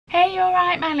Hey, you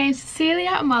alright? My name's Cecilia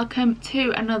and welcome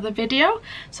to another video.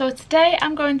 So today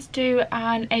I'm going to do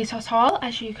an ASOS haul,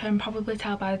 as you can probably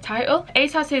tell by the title.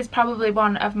 ASOS is probably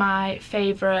one of my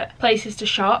favourite places to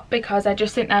shop because I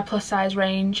just think their plus size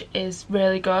range is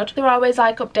really good. They're always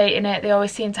like updating it. They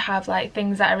always seem to have like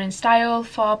things that are in style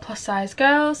for plus size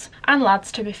girls and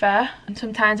lads, to be fair. And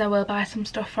sometimes I will buy some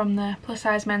stuff from the plus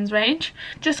size men's range.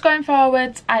 Just going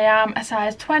forwards, I am a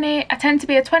size 20. I tend to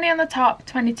be a 20 on the top,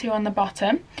 22 on the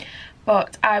bottom.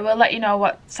 But I will let you know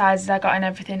what sizes I got and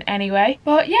everything anyway.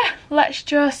 But yeah, let's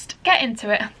just get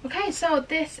into it. Okay, so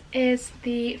this is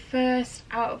the first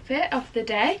outfit of the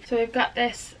day. So we've got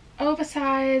this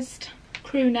oversized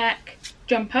crew neck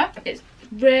jumper. It's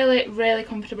really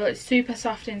comfortable. It's super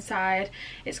soft inside.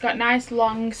 It's got nice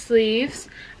long sleeves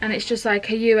and it's just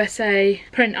like a USA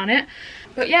print on it.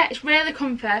 But yeah, it's really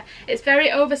comfy. It's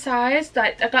very oversized.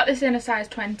 Like, I got this in a size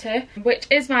 20, which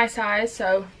is my size,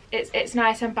 so it's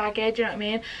nice and baggy, do you know what I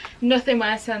mean? Nothing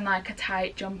worse than like a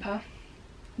tight jumper.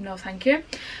 No thank you.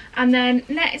 And then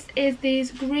next is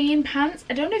these green pants.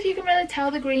 I don't know if you can really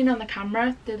tell the green on the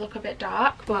camera. They look a bit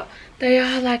dark, but they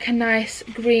are like a nice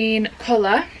green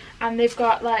colour. And they've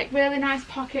got like really nice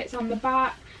pockets on the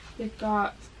back. They've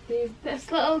got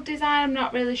this little design, I'm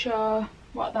not really sure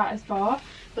what that is for,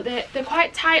 but they're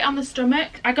quite tight on the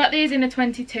stomach. I got these in a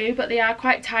 22, but they are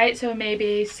quite tight, so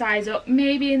maybe size up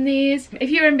maybe in these. If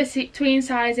you're in between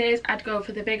sizes, I'd go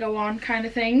for the bigger one kind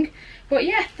of thing. But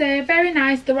yeah, they're very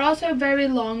nice. They're also very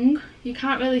long. You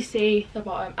can't really see the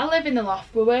bottom. I live in the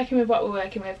loft, we're working with what we're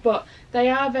working with, but they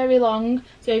are very long,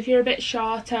 so if you're a bit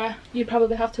shorter you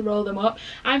probably have to roll them up.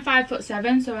 I'm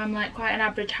 5'7", so I'm like quite an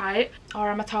average height, or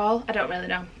am I tall? I don't really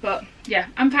know, but yeah,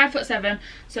 I'm 5'7",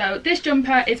 so this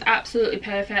jumper is absolutely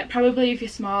perfect. Probably if you're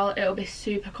small it'll be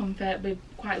super comfy, it'll be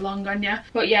quite long on you.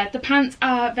 But yeah, the pants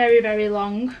are very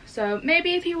long, so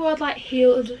maybe if you wore like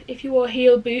heel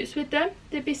boots with them,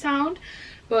 they'd be sound,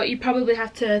 but you probably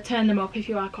have to turn them up if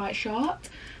you are quite short.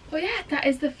 But yeah, that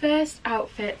is the first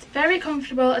outfit. Very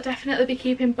comfortable. I'll definitely be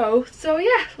keeping both. So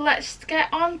yeah, let's get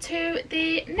on to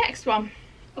the next one.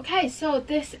 Okay, so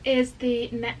this is the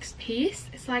next piece.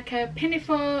 It's like a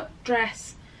pinafore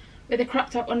dress with a crop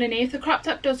top underneath. The crop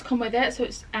top does come with it, so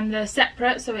and they're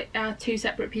separate, so it are two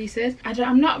separate pieces.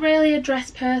 I'm not really a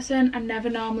dress person. I never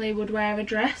normally would wear a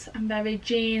dress. I'm very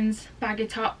jeans, baggy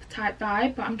top type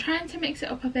vibe, but I'm trying to mix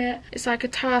it up a bit. It's like a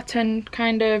tartan,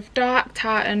 kind of dark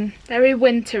tartan, very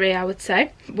wintry I would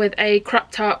say, with a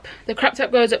crop top. The crop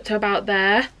top goes up to about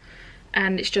there,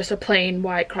 and it's just a plain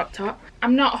white crop top.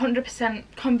 I'm not 100%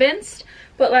 convinced,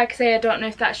 but like I say, I don't know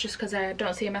if that's just because I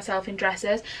don't see myself in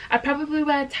dresses. I'd probably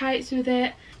wear tights with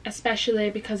it, especially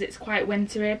because it's quite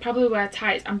wintry. I'd probably wear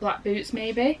tights and black boots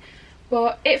maybe.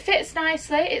 But it fits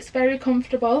nicely, it's very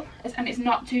comfortable, and it's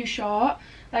not too short.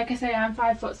 Like I say, I'm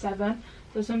 5'7",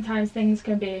 so sometimes things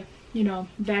can be, you know,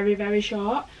 very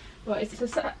short. But it's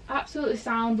just absolutely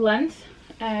sound length.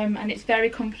 And it's very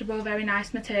comfortable, very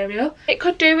nice material. It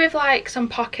could do with like some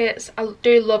pockets. I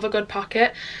do love a good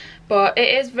pocket, but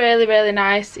it is really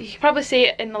nice. You can probably see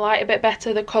it in the light a bit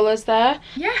better, the colours there.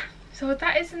 Yeah, so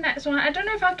that is the next one. I don't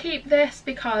know if I'll keep this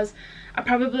because I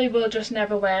probably will just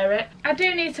never wear it. I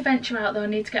do need to venture out though. I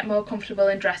need to get more comfortable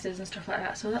in dresses and stuff like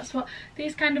that, so that's what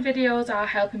these kind of videos are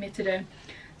helping me to do.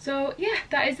 So yeah,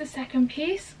 that is the second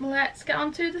piece. Let's get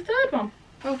on to the third one.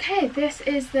 Okay, this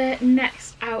is the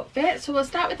next outfit. So we'll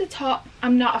start with the top.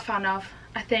 I'm not a fan of.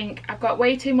 I think I've got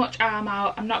way too much arm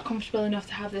out. I'm not comfortable enough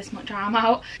to have this much arm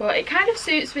out, but it kind of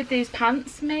suits with these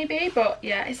pants maybe. But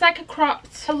yeah, it's like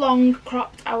a long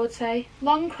cropped I would say.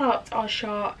 Long cropped or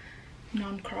short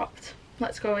non-cropped.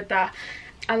 Let's go with that.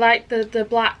 I like the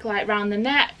black like round the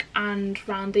neck and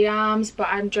round the arms, but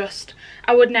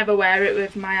I would never wear it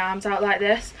with my arms out like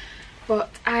this. But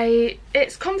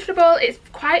it's comfortable, it's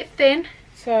quite thin.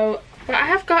 So, but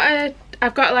I've got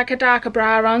like a darker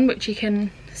bra on, which you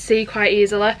can see quite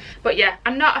easily. But yeah,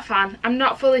 I'm not a fan. I'm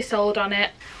not fully sold on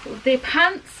it. The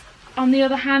pants, on the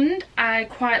other hand, I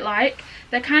quite like.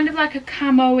 They're kind of like a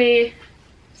camo-y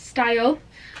style.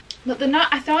 But they're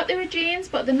not, I thought they were jeans,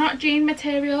 but they're not jean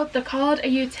material. They're called a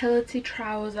utility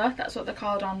trouser. That's what they're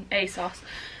called on ASOS.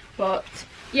 But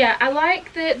yeah, I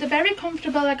like they're very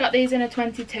comfortable. I got these in a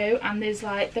 22, and there's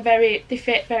like they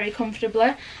fit very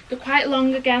comfortably. They're quite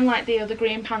long again, like the other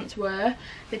green pants were,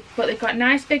 but they've got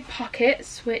nice big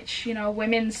pockets, which, you know,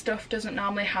 women's stuff doesn't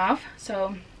normally have,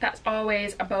 so that's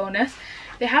always a bonus.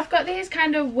 They have got these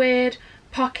kind of weird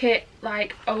pocket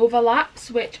like overlaps,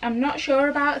 which I'm not sure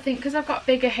about. I think because I've got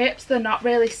bigger hips, they're not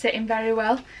really sitting very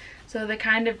well, so they're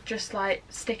kind of just like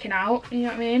sticking out, you know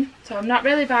what I mean? So I'm not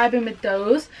really vibing with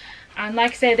those. And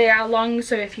like I say, they are long,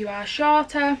 so if you are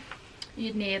shorter,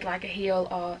 you'd need like a heel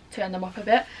or turn them up a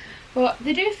bit. But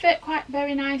they do fit quite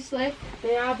very nicely.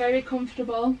 They are very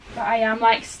comfortable, but I am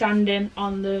like standing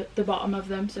on the bottom of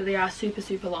them, so they are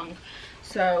super long.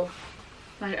 So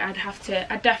like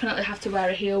I'd definitely have to wear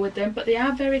a heel with them, but they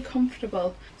are very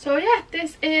comfortable. So yeah,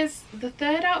 this is the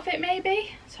third outfit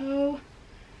maybe. So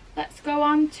let's go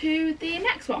on to the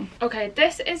next one. Okay,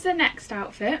 this is the next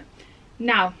outfit.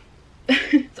 Now,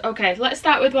 okay, let's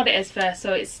start with what it is first.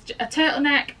 So it's a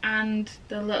turtleneck and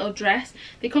the little dress.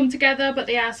 They come together, but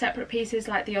they are separate pieces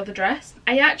like the other dress.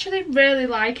 I actually really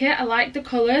like it. I like the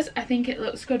colours. I think it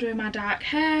looks good with my dark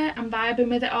hair. I'm vibing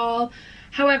with it all.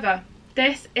 However,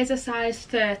 this is a size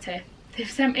 30. They've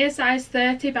sent me a size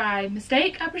 30 by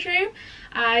mistake, I presume.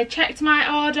 I checked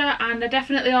my order and I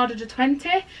definitely ordered a 20,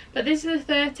 but this is a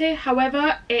 30.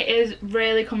 However, it is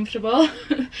really comfortable.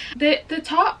 The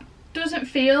top doesn't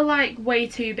feel like way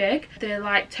too big. The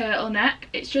like turtleneck,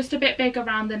 it's just a bit big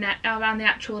around the neck, around the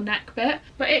actual neck bit,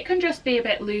 but it can just be a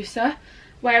bit looser.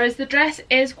 Whereas the dress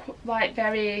is like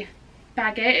very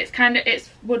baggy. It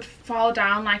would fall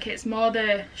down, like it's more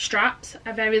the straps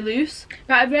are very loose.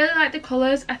 But I really like the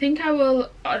colours. I think I will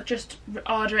just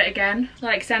order it again,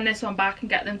 like send this one back and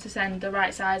get them to send the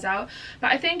right size out.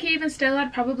 But I think even still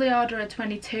I'd probably order a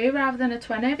 22 rather than a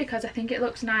 20 because I think it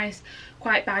looks nice,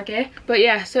 quite baggy. But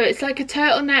yeah, so it's like a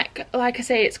turtleneck. Like I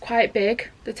say, it's quite big,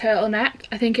 the turtleneck.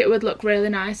 I think it would look really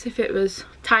nice if it was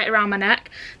tight around my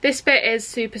neck. This bit is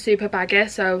super baggy,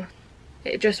 so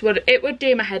it would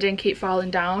do my head in, keep falling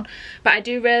down. But I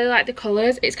do really like the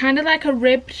colours. It's kind of like a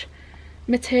ribbed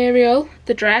material,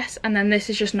 the dress, and then this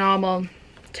is just normal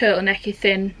turtlenecky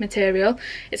thin material.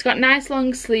 It's got nice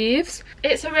long sleeves.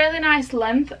 It's a really nice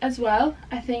length as well.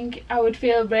 I think I would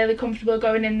feel really comfortable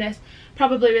going in this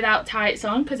probably without tights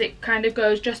on because it kind of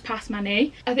goes just past my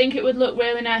knee. I think it would look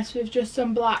really nice with just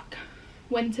some black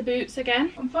winter boots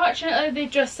again. Unfortunately, they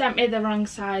just sent me the wrong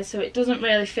size, so it doesn't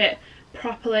really fit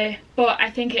properly, but I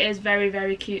think it is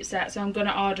very cute set, so I'm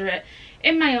gonna order it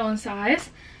in my own size.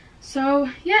 So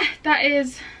yeah, that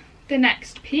is the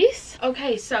next piece.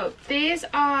 Okay, so these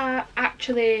are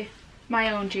actually my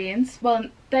own jeans. Well,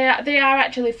 they are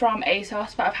actually from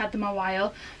ASOS, but I've had them a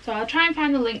while, so I'll try and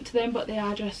find the link to them, but they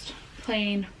are just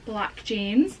plain black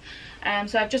jeans.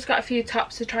 So I've just got a few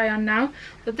tops to try on now.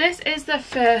 But this is the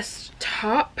first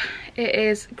top. It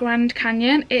is Grand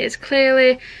Canyon. It is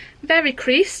clearly very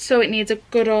creased, so it needs a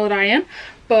good old iron,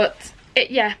 but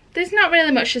yeah, there's not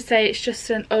really much to say. It's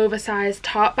just an oversized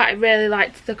top, but I really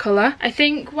liked the colour. I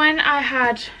think when I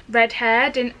had red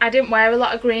hair, I didn't wear a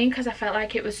lot of green because I felt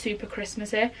like it was super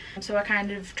Christmassy, so I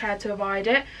kind of tried to avoid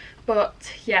it.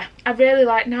 But yeah, I really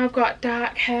like, now I've got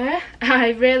dark hair,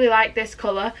 I really like this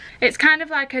colour. It's kind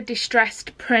of like a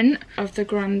distressed print of the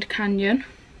Grand Canyon.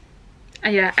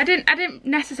 Yeah, I didn't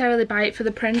necessarily buy it for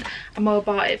the print. I more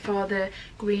bought it for the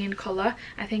green colour.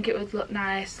 I think it would look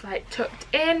nice like tucked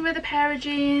in with a pair of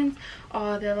jeans,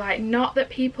 or the like knot that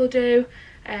people do,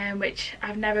 which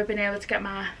I've never been able to get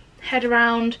my head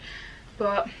around.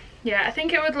 But yeah, I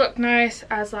think it would look nice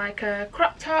as like a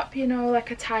crop top, you know,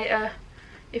 like a tighter,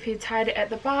 if you tied it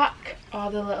at the back, or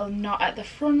the little knot at the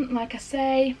front, like I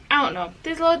say. I don't know,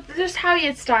 there's just how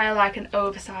you'd style like an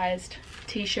oversized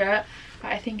t-shirt,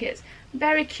 but I think it's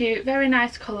very cute, very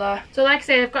nice colour. So like I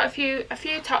say, I've got a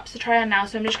few tops to try on now,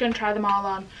 so I'm just going to try them all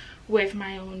on with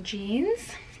my own jeans.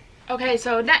 Okay,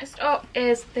 so next up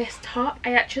is this top.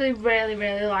 I actually really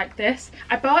like this.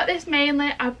 I bought this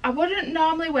mainly, I wouldn't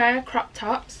normally wear crop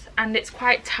tops and it's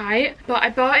quite tight, but I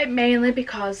bought it mainly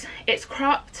because it's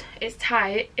cropped, it's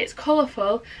tight, it's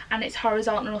colourful, and it's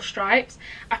horizontal stripes.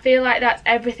 I feel like that's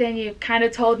everything you're kind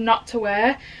of told not to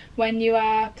wear when you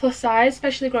are plus size,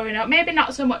 especially growing up. Maybe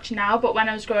not so much now, but when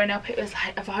I was growing up it was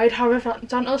like, avoid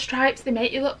horizontal stripes, they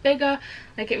make you look bigger.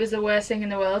 Like it was the worst thing in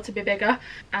the world to be bigger.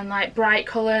 And like bright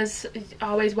colours,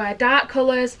 always wear dark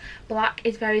colours. Black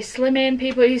is very slimming,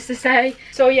 people used to say.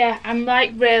 So yeah, I'm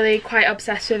like really quite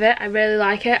obsessed with it. I really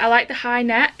like it. I like the high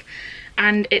neck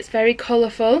and it's very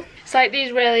colourful. It's like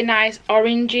these really nice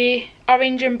orange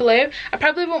and blue. I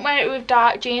probably won't wear it with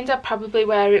dark jeans, I'd probably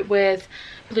wear it with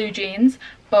blue jeans.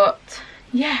 But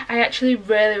yeah, I actually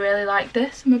really like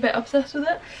this. I'm a bit obsessed with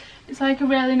it. It's like a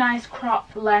really nice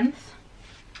crop length.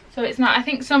 So it's not, I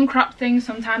think some crop things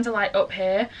sometimes are like up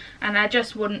here, and I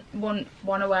just wouldn't want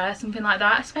to wear something like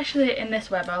that, especially in this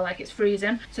weather, like it's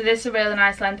freezing. So this is a really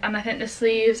nice length, and I think the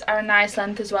sleeves are a nice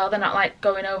length as well. They're not like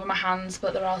going over my hands,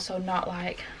 but they're also not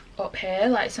like up here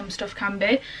like some stuff can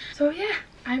be. So yeah,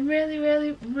 I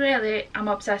really am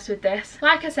obsessed with this.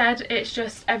 Like I said, it's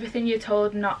just everything you're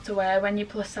told not to wear when you're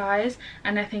plus size,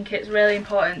 and I think it's really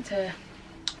important to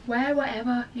wear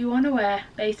whatever you want to wear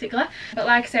basically. But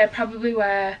like I said, I'd probably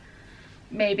wear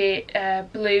maybe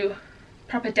blue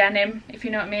proper denim, if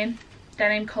you know what I mean.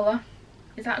 Denim colour.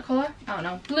 Is that a colour? I don't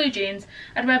know. Blue jeans.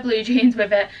 I'd wear blue jeans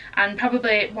with it, and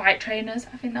probably white trainers.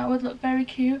 I think that would look very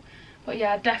cute. But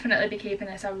yeah, I'd definitely be keeping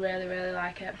this. I really, really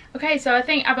like it. Okay, so I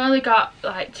think I've only got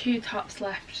like 2 tops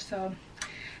left. So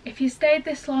if you stayed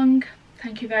this long,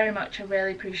 thank you very much. I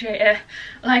really appreciate it.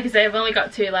 Like I say, I've only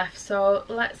got 2 left. So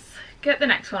let's get the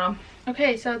next one on.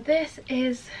 Okay, so this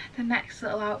is the next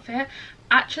little outfit.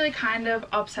 Actually kind of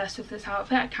obsessed with this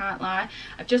outfit, I can't lie.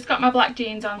 I've just got my black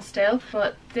jeans on still,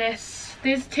 but these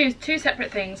are two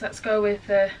separate things. Let's go with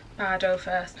the Bardo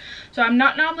first. So I'm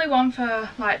not normally one for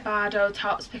like Bardo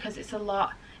tops because it's a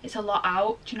lot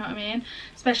out, do you know what I mean?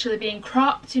 Especially being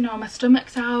cropped, you know, my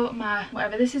stomach's out, my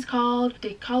whatever this is called,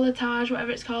 décolletage, whatever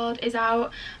it's called, is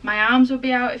out. My arms would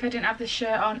be out if I didn't have this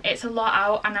shirt on. It's a lot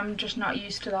out and I'm just not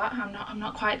used to that. I'm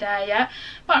not quite there yet,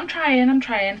 but I'm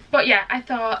trying. But yeah, I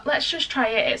thought let's just try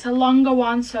it. It's a longer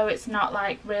one, so it's not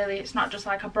like really, it's not just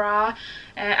like a bra.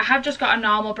 I have just got a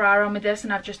normal bra on with this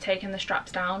and I've just taken the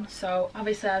straps down, so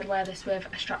obviously I'd wear this with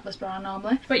a strapless bra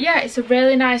normally. But yeah, it's a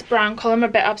really nice brown colour. I'm a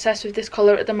bit obsessed with this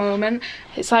colour at the moment.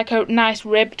 It's like a nice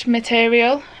ribbed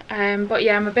material, but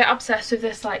yeah, I'm a bit obsessed with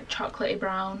this like chocolatey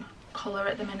brown colour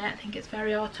at the minute. I think it's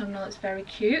very autumnal, it's very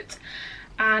cute.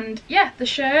 And yeah, the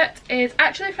shirt is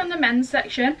actually from the men's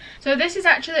section, so this is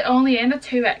actually only in a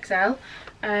 2XL,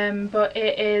 but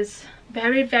it is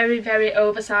very, very, very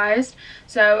oversized.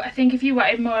 So I think if you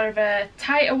wanted more of a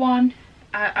tighter one,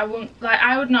 I wouldn't, like,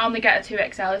 I would normally get a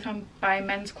 2XL if I'm buying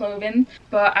men's clothing,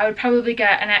 but I would probably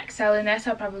get an XL in this.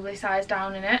 I'll probably size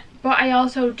down in it. But I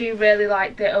also do really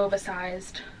like the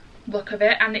oversized look of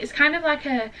it, and it's kind of like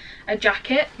a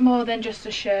jacket more than just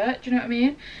a shirt, do you know what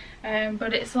I mean?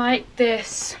 But it's like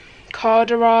this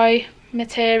corduroy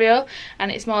material,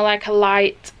 and it's more like a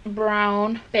light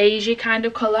brown beigey kind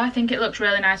of colour. I think it looks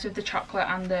really nice with the chocolate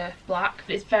and the black.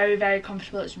 It's very, very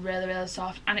comfortable. It's really, really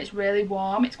soft and it's really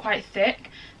warm. It's quite thick,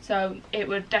 so it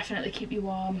would definitely keep you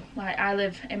warm. Like, I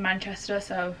live in Manchester,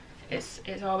 so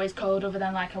it's always cold other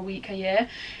than like a week a year.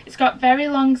 It's got very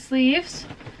long sleeves,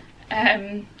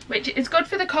 which is good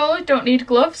for the cold. Don't need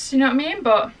gloves, you know what I mean?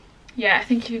 But yeah, I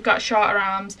think if you've got shorter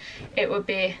arms it would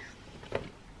be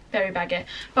very baggy,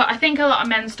 but I think a lot of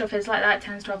men's stuff is like that. It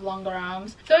tends to have longer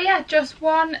arms. So yeah, just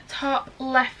 1 top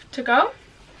left to go.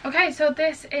 Okay, so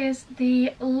this is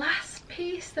the last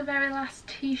piece, the very last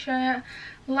t-shirt,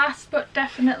 last but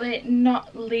definitely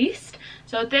not least.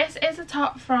 So this is a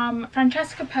top from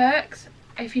Francesca Perks.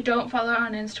 If you don't follow her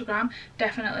on Instagram,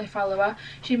 definitely follow her.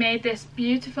 She made this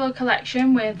beautiful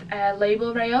collection with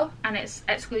label rail, and it's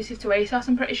exclusive to ASOS,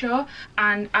 I'm pretty sure.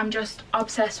 And I'm just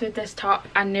obsessed with this top.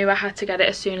 I knew I had to get it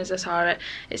as soon as I saw it.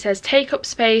 It says take up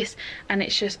space, and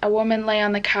it's just a woman lay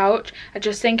on the couch. I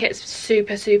just think it's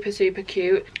super, super, super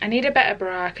cute. I need a better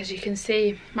bra because you can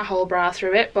see my whole bra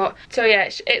through it. But so yeah,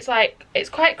 it's like, it's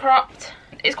quite cropped.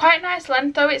 It's quite a nice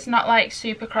length though. It's not like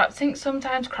super cropped. I think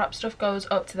sometimes crop stuff goes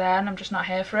up to there and I'm just not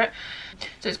here for it.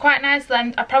 So it's quite a nice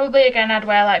length. I'd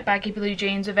wear like baggy blue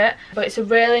jeans with it, but it's a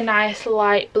really nice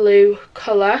light blue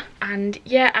colour. And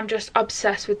yeah, I'm just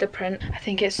obsessed with the print. I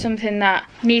think it's something that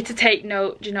I need to take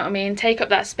note, do you know what I mean? Take up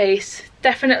that space.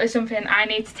 Definitely something I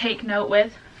need to take note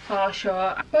with, for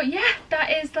sure. But yeah, that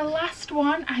is the last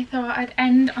one. I thought I'd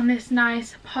end on this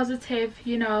nice positive,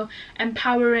 you know,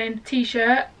 empowering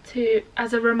t-shirt to,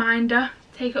 as a reminder,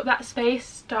 take up that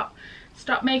space.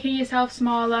 Stop making yourself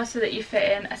smaller so that you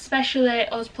fit in, especially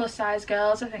us plus size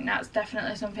girls. I think that's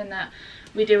definitely something that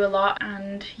we do a lot,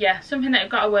 and yeah, something that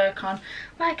we've got to work on,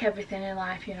 like everything in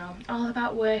life, you know, all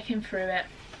about working through it.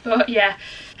 But yeah,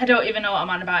 I don't even know what I'm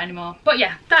on about anymore. But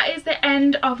yeah, that is the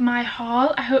end of my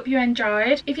haul. I hope you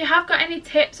enjoyed. If you have got any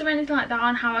tips or anything like that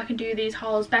on how I can do these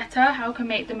hauls better, how I can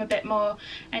make them a bit more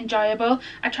enjoyable,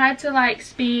 I tried to like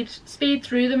speed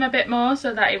through them a bit more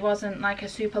so that it wasn't like a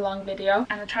super long video,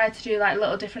 and I tried to do like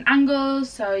little different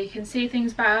angles so you can see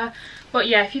things better. But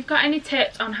yeah, if you've got any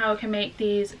tips on how I can make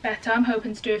these better, I'm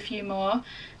hoping to do a few more,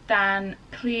 then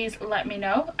please let me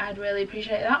know. I'd really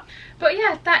appreciate that. But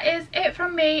yeah, that is it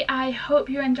from me. I hope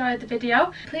you enjoyed the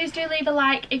video. Please do leave a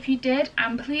like if you did,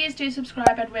 and please do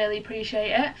subscribe. I'd really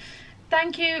appreciate it.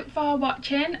 Thank you for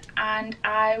watching, and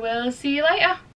I will see you later.